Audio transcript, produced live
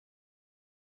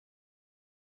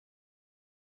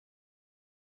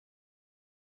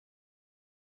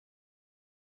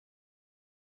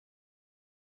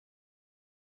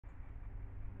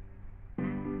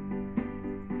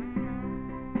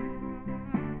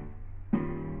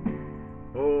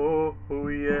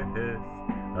yes,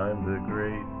 I'm the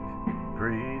great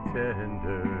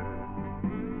pretender,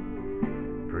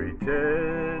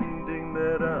 pretending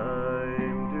that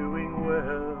I'm doing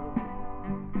well.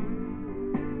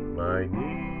 My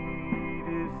need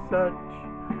is such,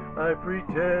 I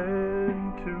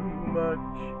pretend too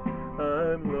much.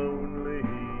 I'm lonely,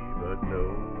 but no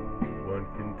one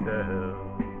can tell.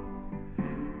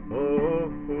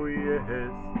 Oh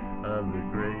yes, I'm the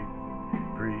great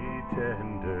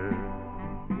pretender,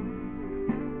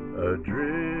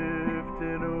 adrift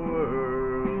in a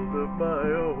world of my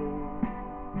own.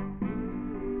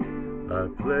 I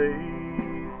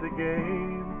played the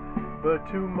game, but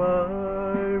to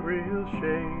my real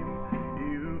shame,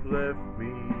 you've left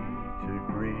me to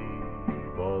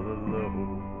grieve all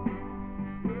alone.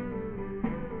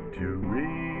 Too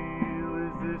real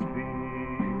is this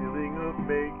feeling of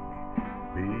make-believe,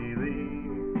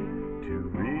 too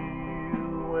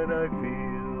real when I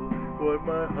feel what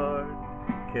my heart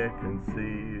can't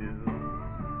conceal.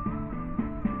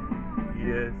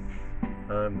 Yes,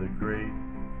 I'm the great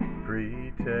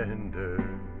pretender,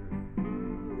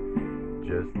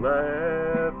 just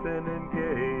laughing and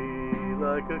gay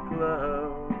like a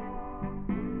clown.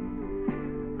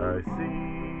 I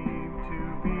seem to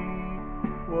be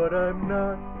what I'm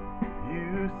not,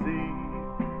 you see.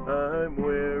 I'm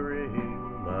wearing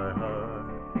my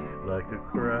heart like a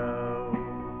crown,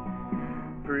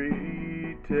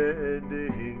 pretending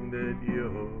that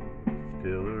you're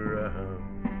still around.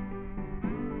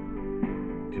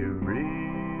 Too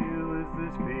real is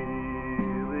this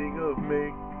feeling of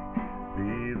make-believe,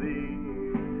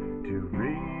 too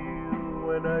real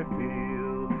when I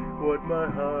feel what my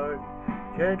heart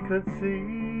can't conceal.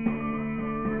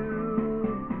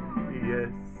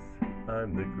 Yes,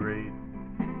 I'm the great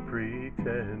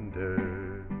pretender,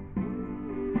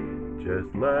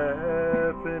 just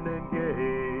laughing and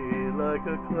gay like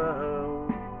a clown.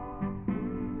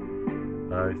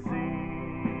 I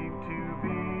seem to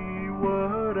be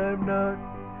what I'm not,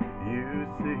 you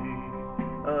see.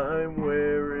 I'm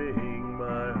wearing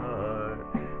my heart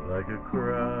like a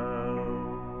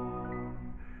crown,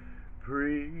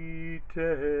 pretending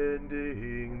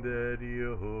that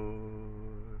you're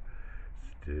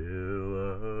still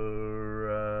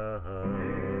around.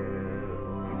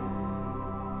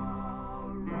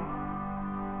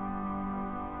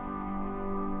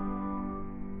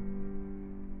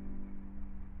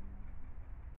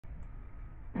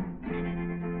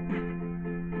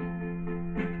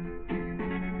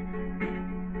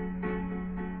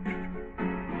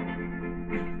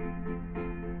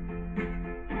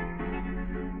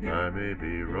 I may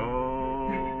be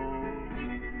wrong,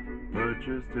 but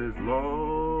just as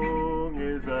long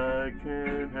as I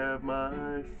can have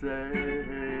my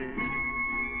say,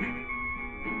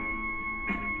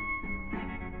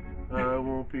 I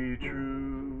won't be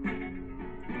true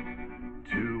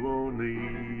to only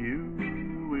you.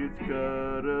 It's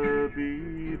gotta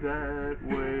be that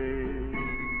way.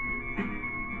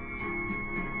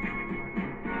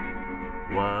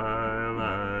 While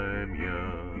I'm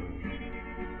young,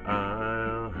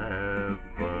 I'll have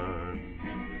fun.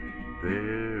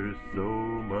 There's so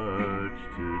much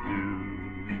to do,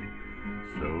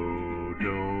 so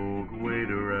don't wait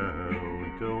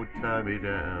around, don't tie me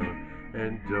down,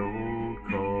 and don't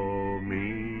call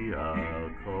me,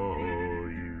 I'll call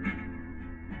you.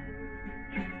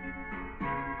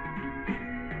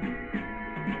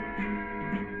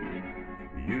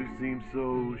 You seem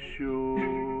so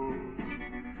sure,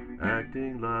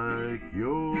 acting like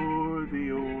you're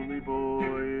the only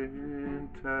boy in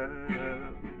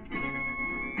town.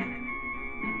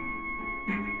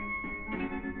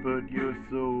 But you're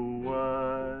so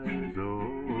wise,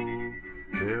 oh,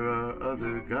 there are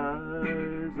other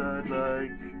guys I'd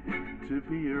like to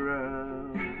be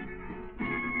around.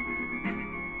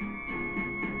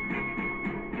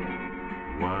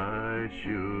 Why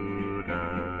should I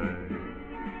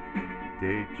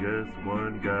date just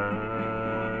one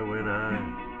guy when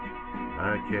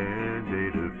I can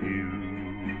date a few?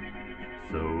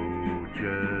 So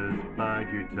just bide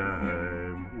your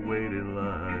time, wait in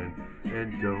line, and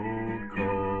don't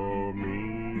call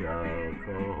me, I'll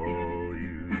call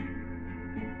you.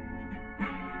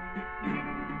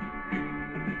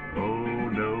 Oh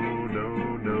no, no,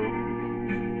 no,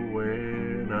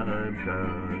 when I'm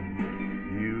done,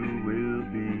 you will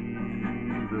be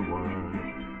the one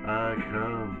I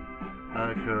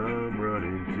come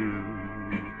running to.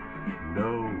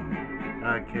 No,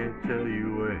 I can't tell you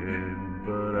when,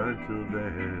 but until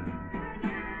then,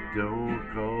 don't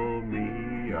call me,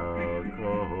 I'll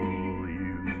call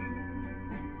you.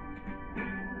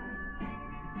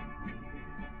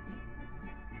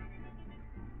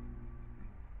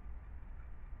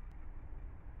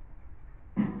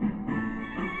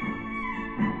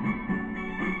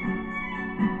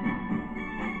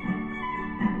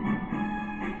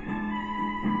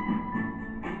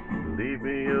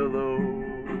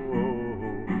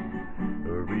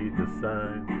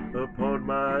 sign upon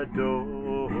my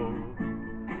door.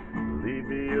 Leave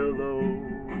me alone.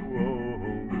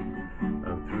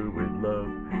 I'm through with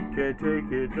love, can't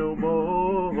take it no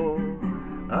more.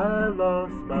 I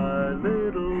lost my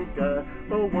little guy.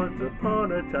 Oh, once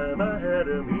upon a time I had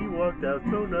him. He walked out,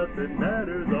 so nothing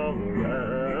matters all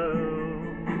around.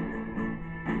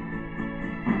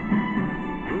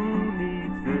 Who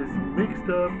needs this mixed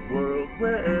up world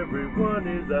where everyone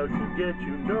is out to get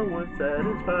you? No one's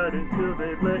satisfied until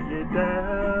they've let you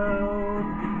down.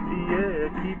 Yeah,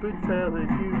 keep it telling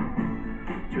you,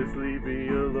 just leave me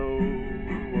alone.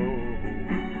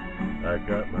 I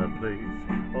got my place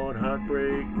on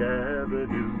Heartbreak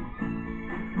Avenue.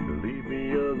 Leave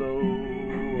me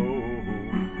alone.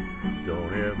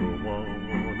 Don't ever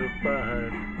wanna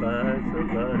find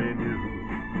somebody new.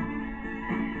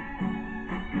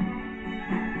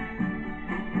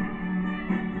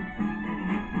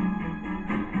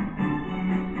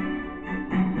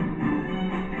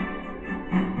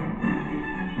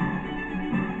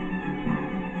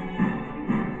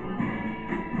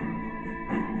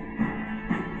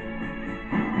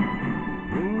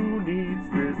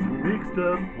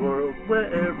 Up world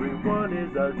where everyone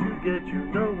is out to get you.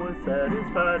 No one's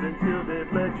satisfied until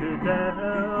they've let you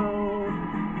down.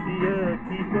 Yeah,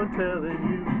 keep on telling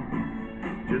you,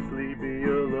 just leave me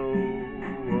alone.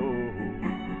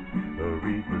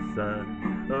 Read the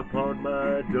sign upon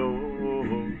my door.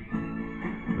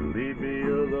 Leave me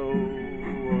alone.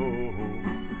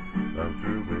 I'm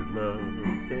through with love,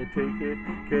 can't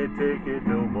take it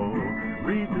no more.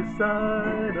 Read the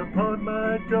sign upon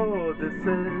my door that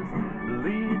says,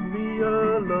 leave me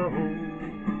alone.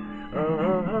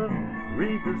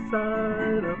 Read the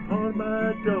sign upon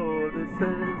my door that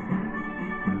says,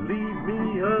 leave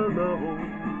me alone.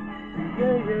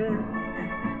 Yeah, yeah.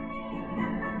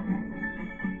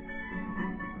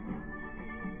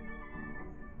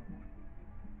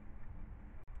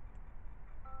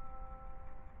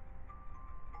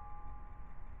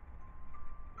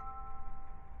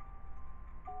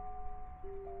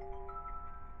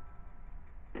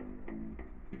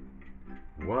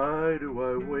 Why do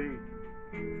I wait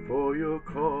for your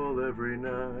call every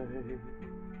night?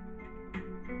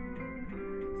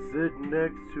 Sit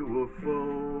next to a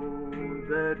phone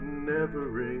that never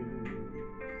rings.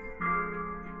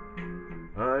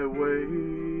 I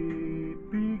wait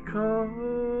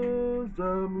because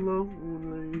I'm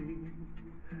lonely,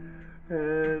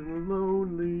 and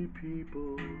lonely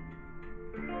people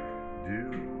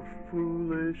do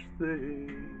foolish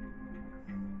things.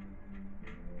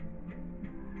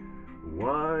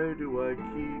 Why do I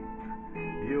keep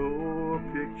your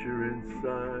picture in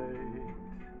sight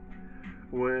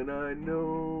when I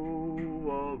know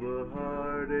all the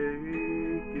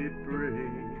heartache it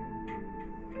brings?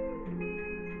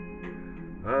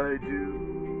 I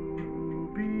do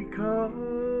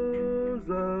because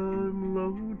I'm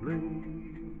lonely,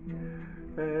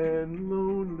 and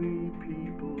lonely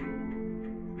people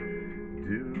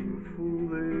do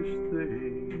foolish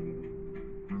things.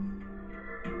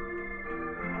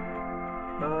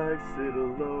 I sit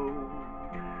alone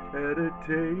at a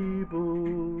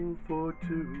table for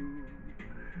two,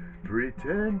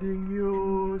 pretending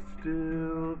you're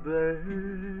still there.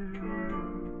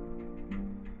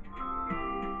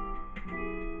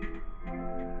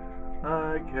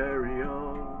 I carry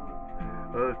on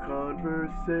a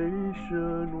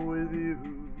conversation with you,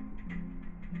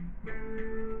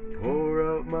 pour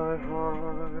out my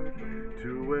heart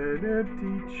to an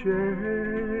empty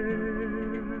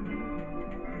chair.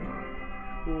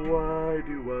 Why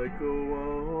do I go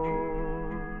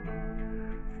on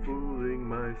fooling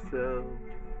myself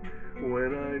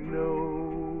when I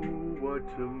know what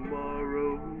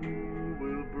tomorrow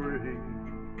will bring?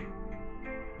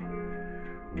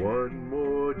 One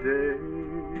more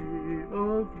day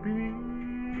of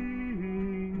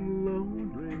being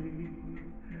lonely,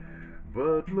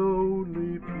 but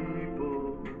lonely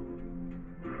people,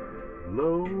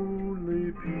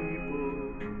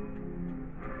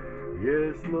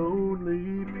 yes,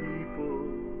 lonely people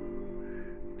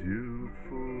do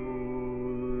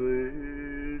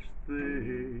foolish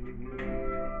things.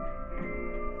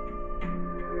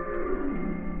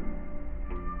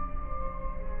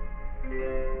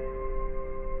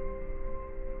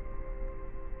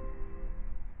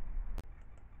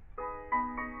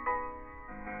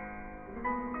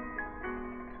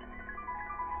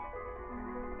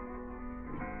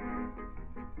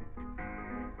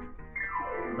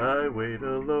 I wait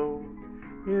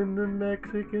alone in the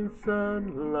Mexican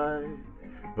sunlight,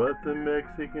 but the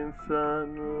Mexican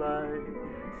sunlight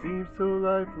seems so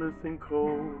lifeless and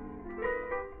cold.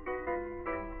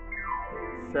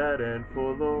 sad and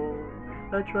forlorn,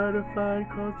 I try to find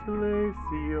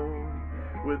consolation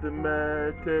with a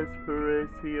mad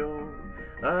desperation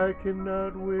I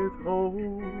cannot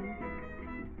withhold.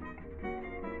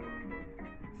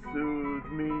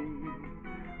 Soothe me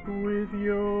with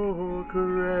your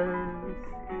caress,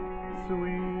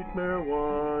 sweet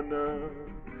marijuana,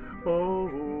 oh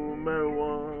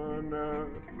marijuana.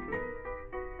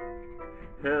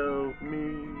 Help me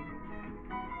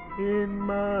in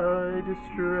my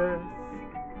distress,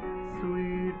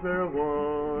 sweet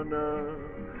marijuana,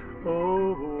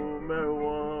 oh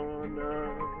marijuana.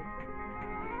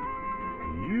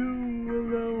 You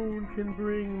alone can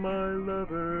bring my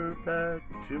lover back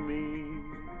to me,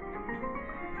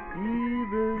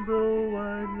 even though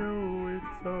I know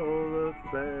it's all a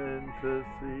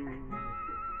fantasy.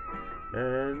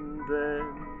 And then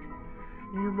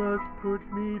you must put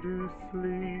me to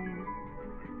sleep,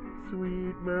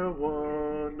 sweet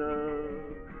marijuana,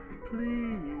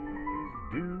 please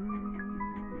do.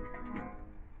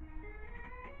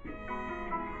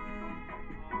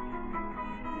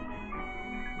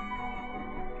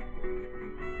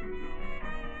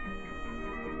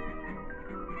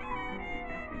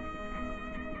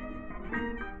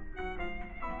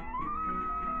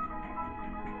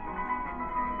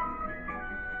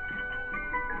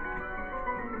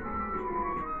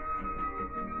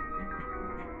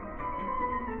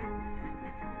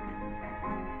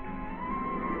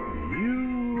 You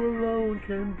alone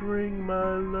can bring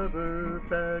my lover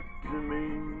back to me,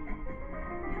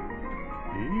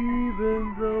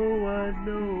 even though I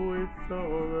know it's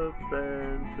all a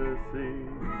fantasy.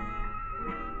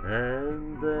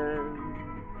 And then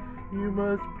you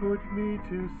must put me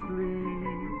to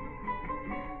sleep,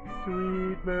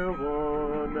 sweet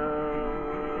marijuana,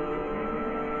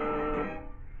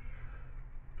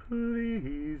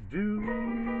 please do.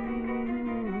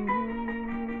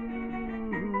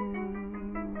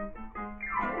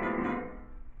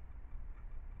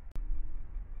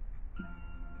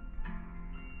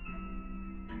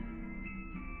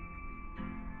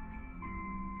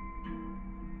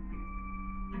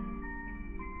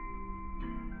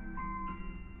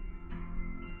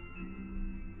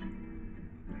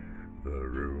 The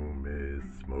room is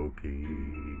smoky,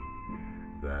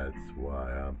 that's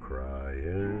why I'm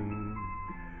crying.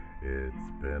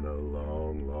 It's been a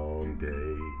long, long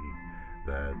day,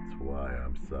 that's why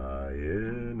I'm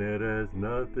sighing. It has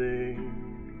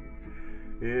nothing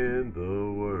in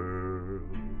the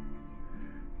world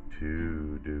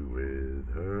to do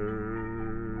with her.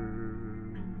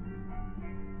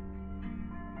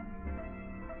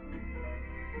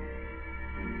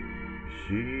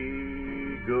 She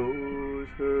goes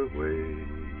her way,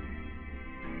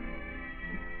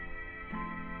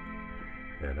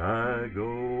 and I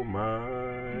go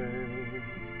mine.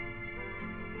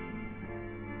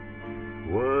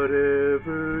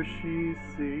 Whatever she's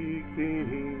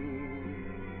seeking,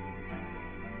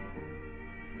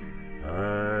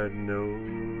 I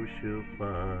know she'll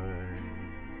find.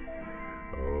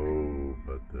 Oh,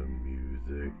 but the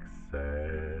music's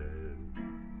sad,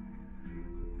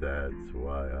 that's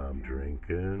why I'm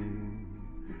drinking.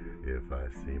 If I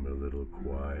seem a little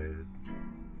quiet,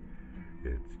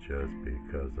 it's just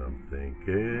because I'm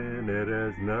thinking. It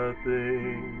has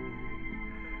nothing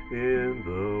in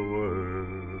the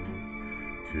world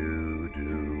to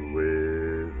do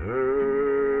with her.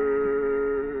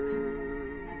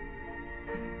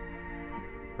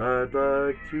 I'd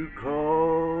like to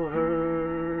call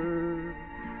her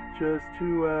just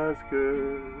to ask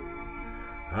her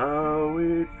how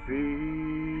it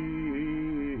feels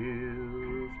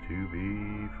to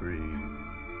be free,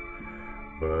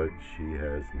 but she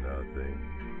has nothing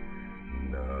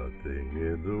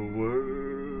in the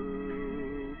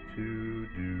world to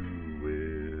do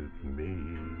with me.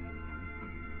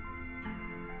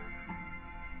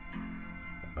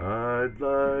 I'd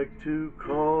like to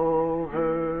call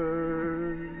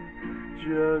her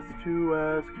just to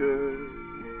ask her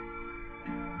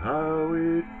how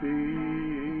it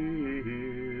feels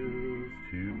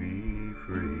to be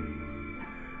free,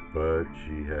 but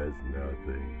she has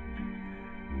nothing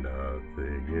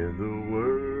in the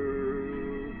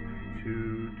world to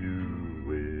do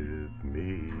with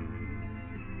me.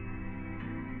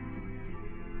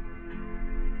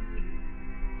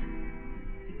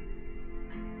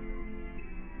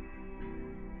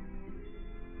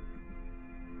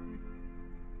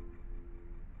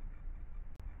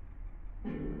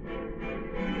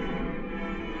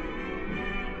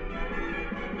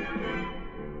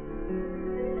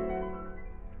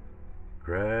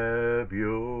 Grab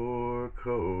your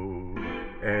coat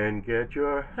and get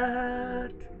your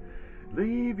hat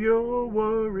Leave your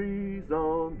worries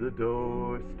on the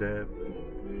doorstep.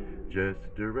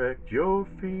 Just direct your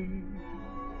feet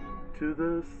to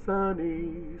the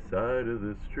sunny side of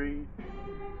the street.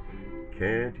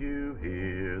 Can't you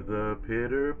hear the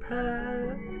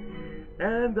pitter-pat?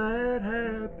 And that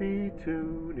happy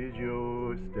tune is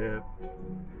your step.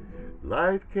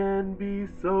 Life can be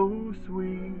so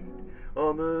sweet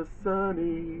on the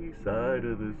sunny side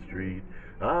of the street.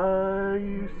 I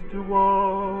used to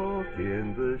walk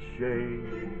in the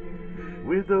shade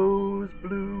with those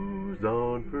blues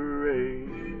on parade,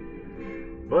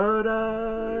 but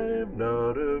I'm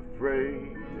not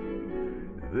afraid.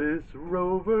 This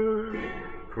rover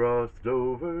crossed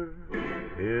over.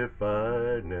 If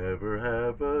I never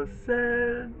have a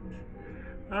cent,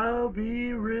 I'll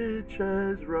be rich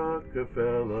as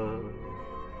Rockefeller.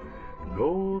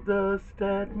 Gold dust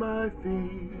at my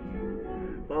feet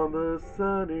on the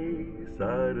sunny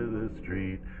side of the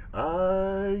street.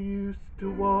 I used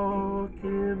to walk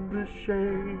in the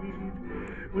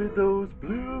shade with those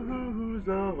blues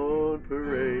on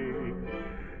parade,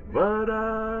 but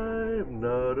I'm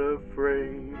not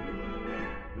afraid.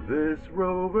 This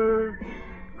rover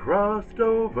crossed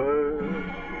over.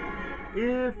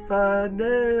 If I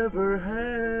never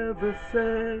have a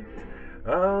cent,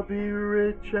 I'll be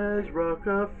rich as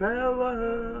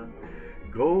Rockefeller.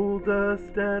 Gold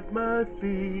dust at my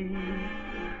feet.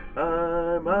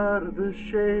 I'm out of the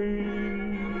shade.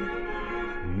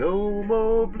 No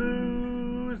more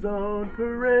blues on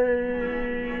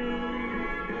parade.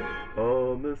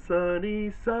 On the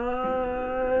sunny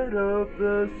side of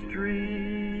the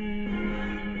street.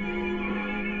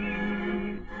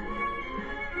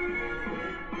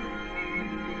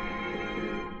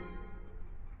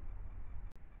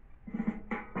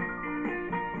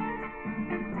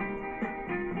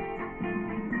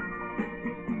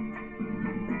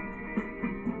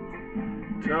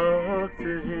 Talk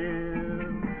to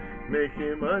him, make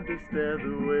him understand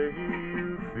the way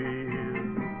you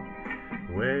feel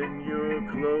when you're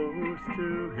close to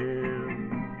him,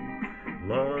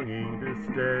 longing to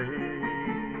stay.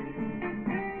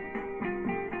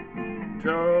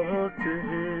 Talk to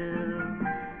him,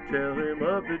 tell him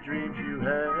of the dreams you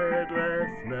had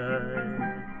last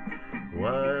night,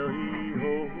 while he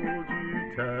holds you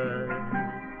tight,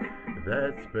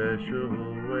 that special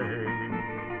way.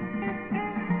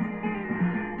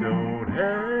 Don't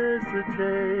hesitate,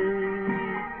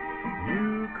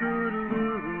 you could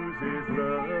lose his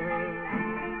love.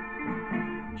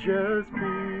 Just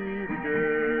be the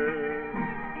girl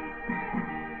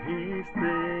he's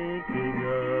thinking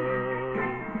of.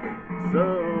 So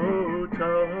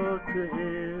talk to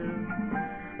him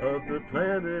of the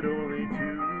plan that only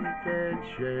two can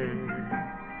share.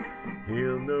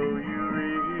 He'll know you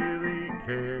really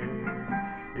care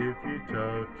if you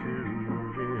talk to him.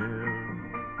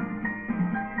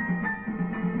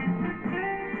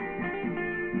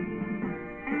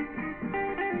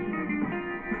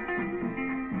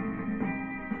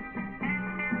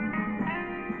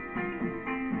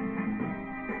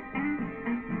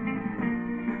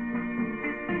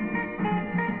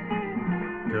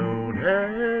 Don't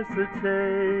hesitate,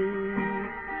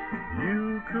 you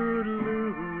could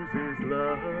lose his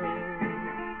love.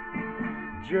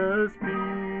 Just be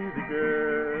the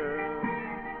girl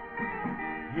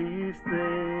he's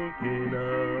thinking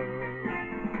of.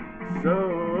 So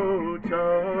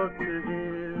talk to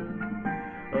him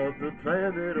of the plan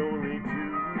that only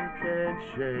two can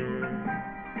share.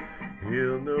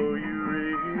 He'll know you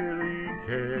really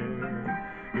care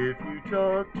if you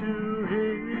talk to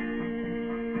him.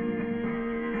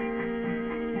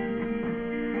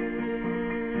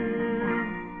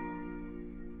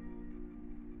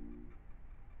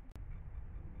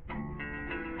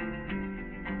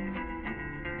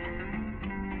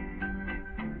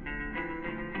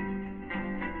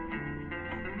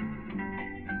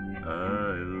 I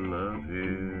love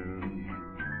him,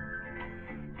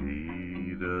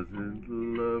 he doesn't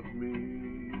love me.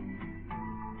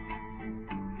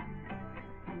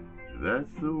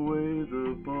 That's the way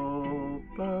the ball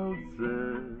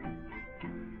bounces.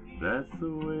 That's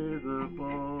the way the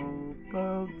ball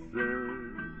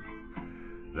bounces.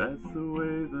 That's the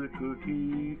way the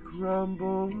cookie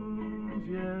crumbles.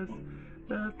 Yes,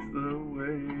 that's the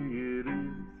way it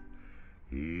is.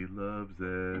 He loves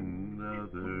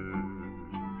another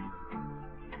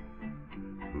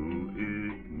who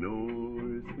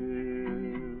ignores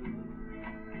him.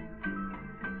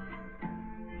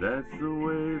 That's the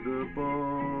way the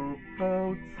ball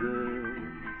bounces.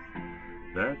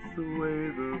 That's the way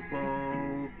the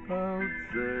ball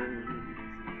bounces.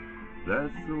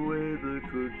 That's the way the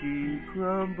cookie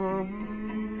crumbles.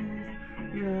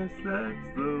 Yes, that's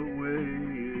the way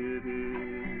it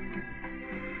is.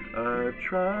 I've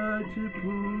tried to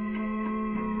put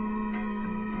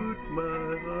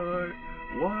my heart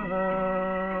wise.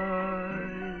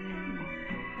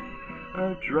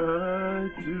 I've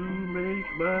tried to make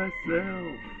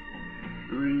myself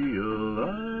realize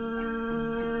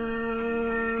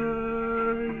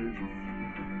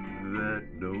that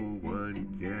no one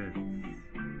gets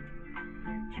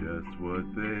just what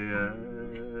they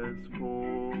ask for.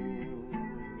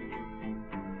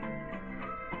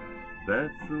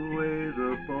 That's the way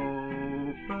the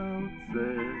ball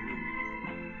bounces.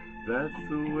 That's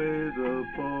the way the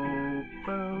ball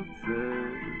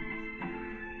bounces.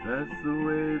 That's the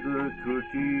way the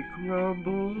cookie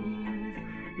crumbles.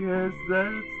 Yes,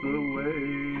 that's the way.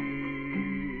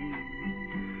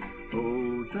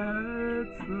 Oh,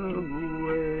 that's the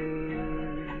way.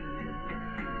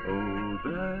 Oh,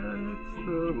 that's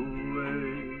the way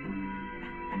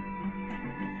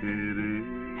it is.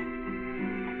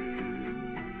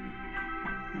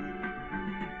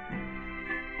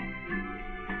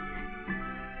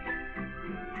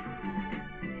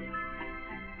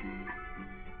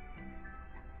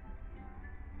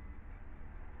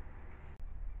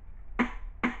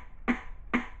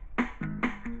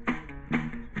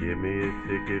 Give me a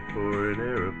ticket for an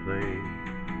aeroplane.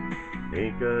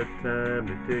 Ain't got time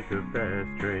to take a fast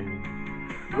train.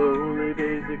 Lonely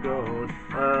days are gone,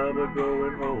 I'm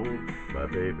a-going home. My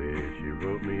baby, she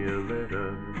wrote me a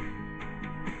letter.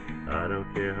 I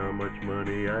don't care how much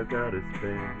money I've gotta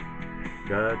spend.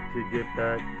 Got to get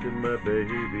back to my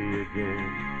baby again.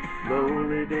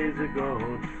 Lonely days are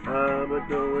gone, I'm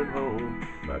a-going home.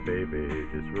 My baby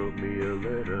just wrote me a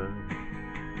letter.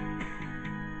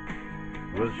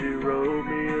 Well, she wrote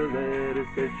me a letter,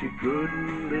 said she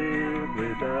couldn't live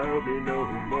without me no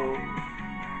more.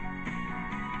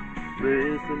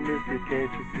 Listen, mister,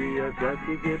 can't you see I've got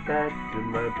to get back to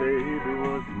my baby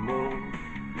once more.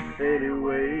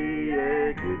 Anyway,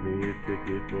 yeah, give me a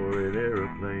ticket for an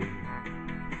aeroplane.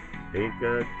 Ain't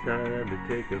got time to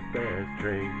take a fast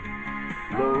train.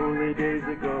 Lonely days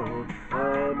are gone,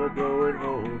 I'm a-going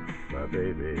home. My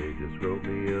baby just wrote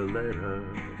me a letter.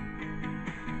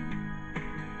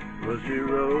 Well, she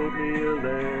wrote me a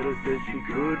letter, said she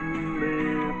couldn't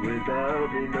live without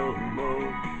me no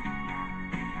more.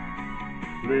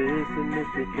 Listen,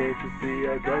 mister, can't you see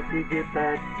I've got to get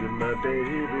back to my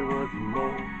baby once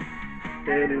more.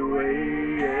 Anyway,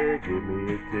 yeah, give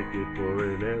me a ticket for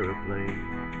an aeroplane.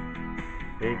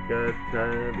 Ain't got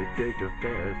time to take a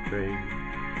fast train.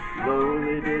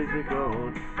 Lonely days are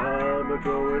gone, I'm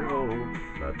a-going home.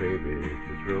 My baby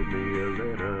just wrote me a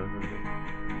letter.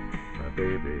 My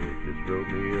baby just wrote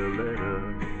me a letter.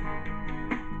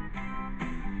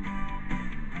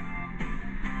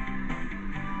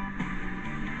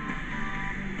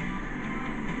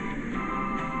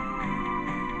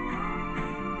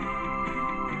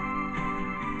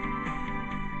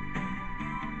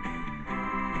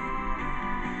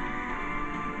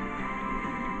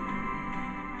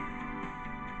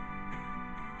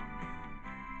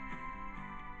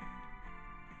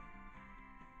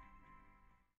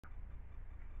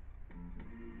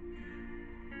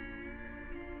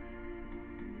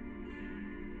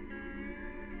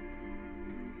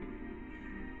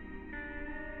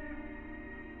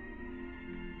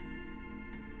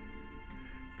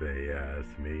 They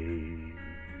ask me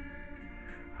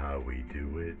how we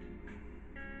do it,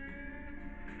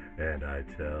 and I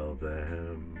tell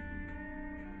them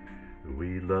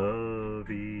we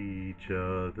love each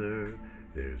other.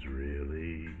 There's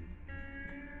really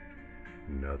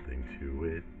nothing to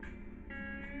it.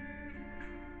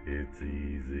 It's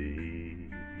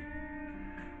easy.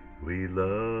 We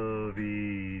love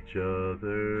each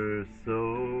other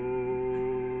so,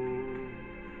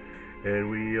 and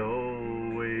we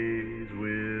always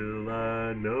will,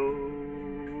 I know.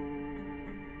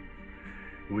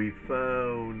 We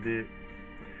found it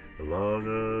long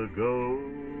ago,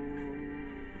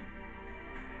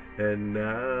 and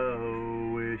now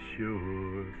we're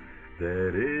sure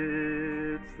that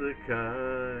it's the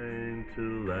kind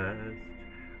to last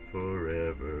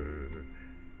forever.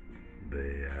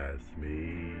 They ask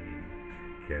me,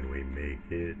 can we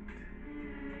make it?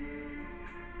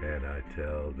 And I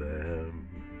tell them,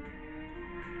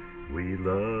 we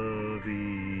love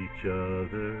each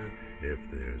other. If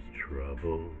there's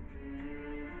trouble,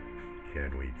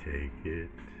 can we take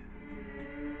it?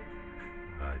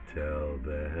 I tell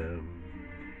them,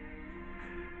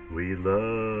 we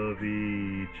love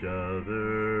each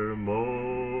other more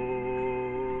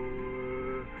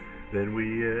than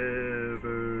we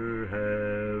ever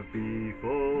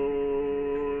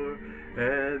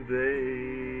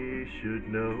should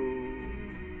know.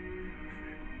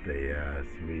 They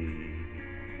ask me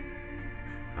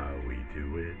how we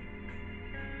do it,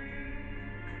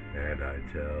 and I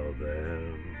tell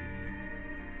them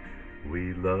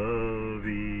we love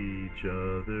each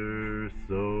other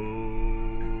so.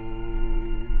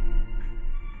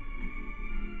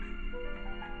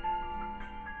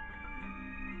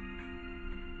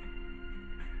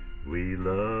 We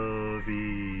love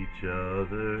each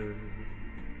other.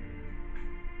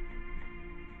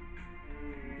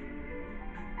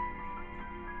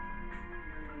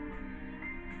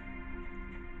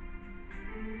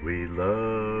 We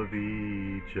love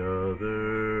each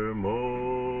other more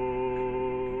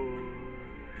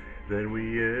than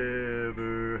we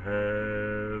ever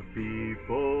have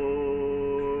before,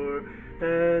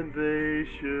 and they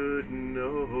should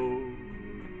know.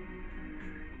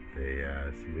 They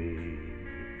ask me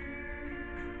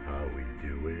how we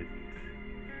do it.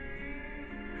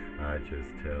 I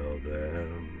just tell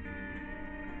them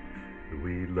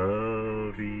we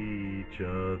love each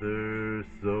other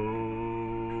so.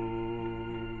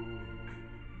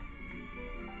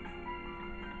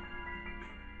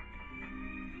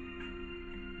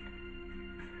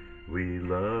 We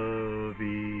love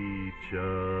each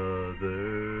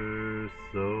other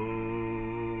so.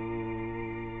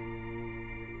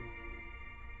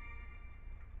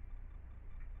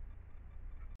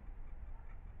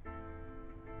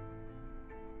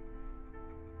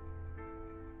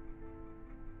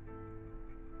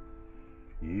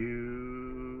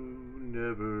 You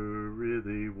never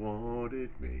really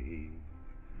wanted me.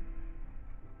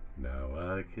 Now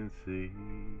I can see,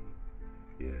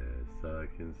 yes I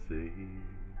can see.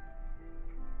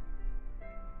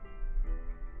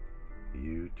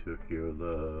 You took your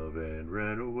love and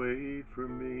ran away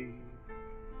from me.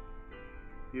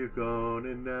 You're gone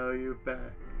and now you're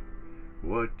back.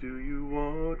 What do you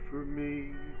want from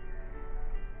me?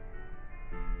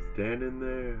 Standing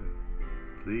there,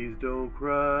 please don't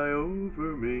cry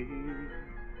over me.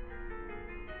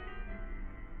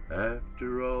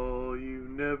 After all, you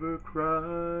never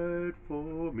cried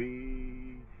for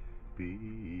me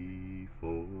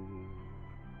before.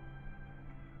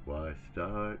 Why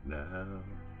start now?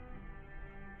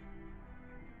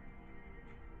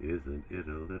 Isn't it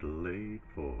a little late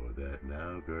for that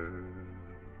now, girl?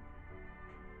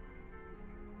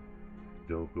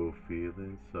 Don't go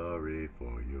feeling sorry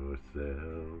for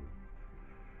yourself.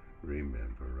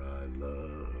 Remember, I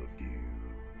loved you.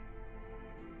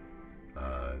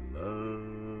 I loved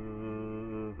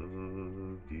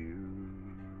you.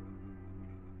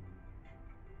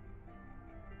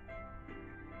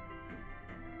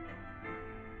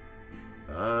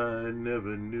 I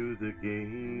never knew the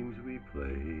games we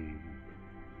played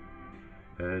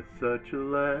had such a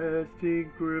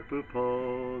lasting grip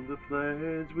upon the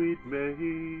plans we'd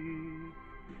made.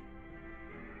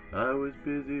 I was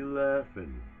busy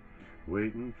laughing,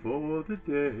 waiting for the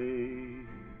day.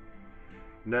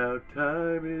 Now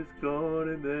time is gone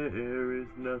and there is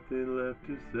nothing left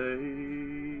to say.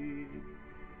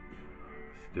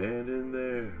 Standing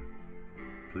there,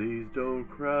 please don't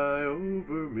cry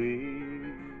over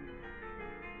me.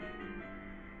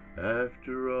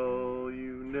 After all,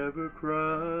 you never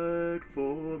cried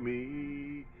for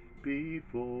me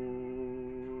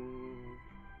before.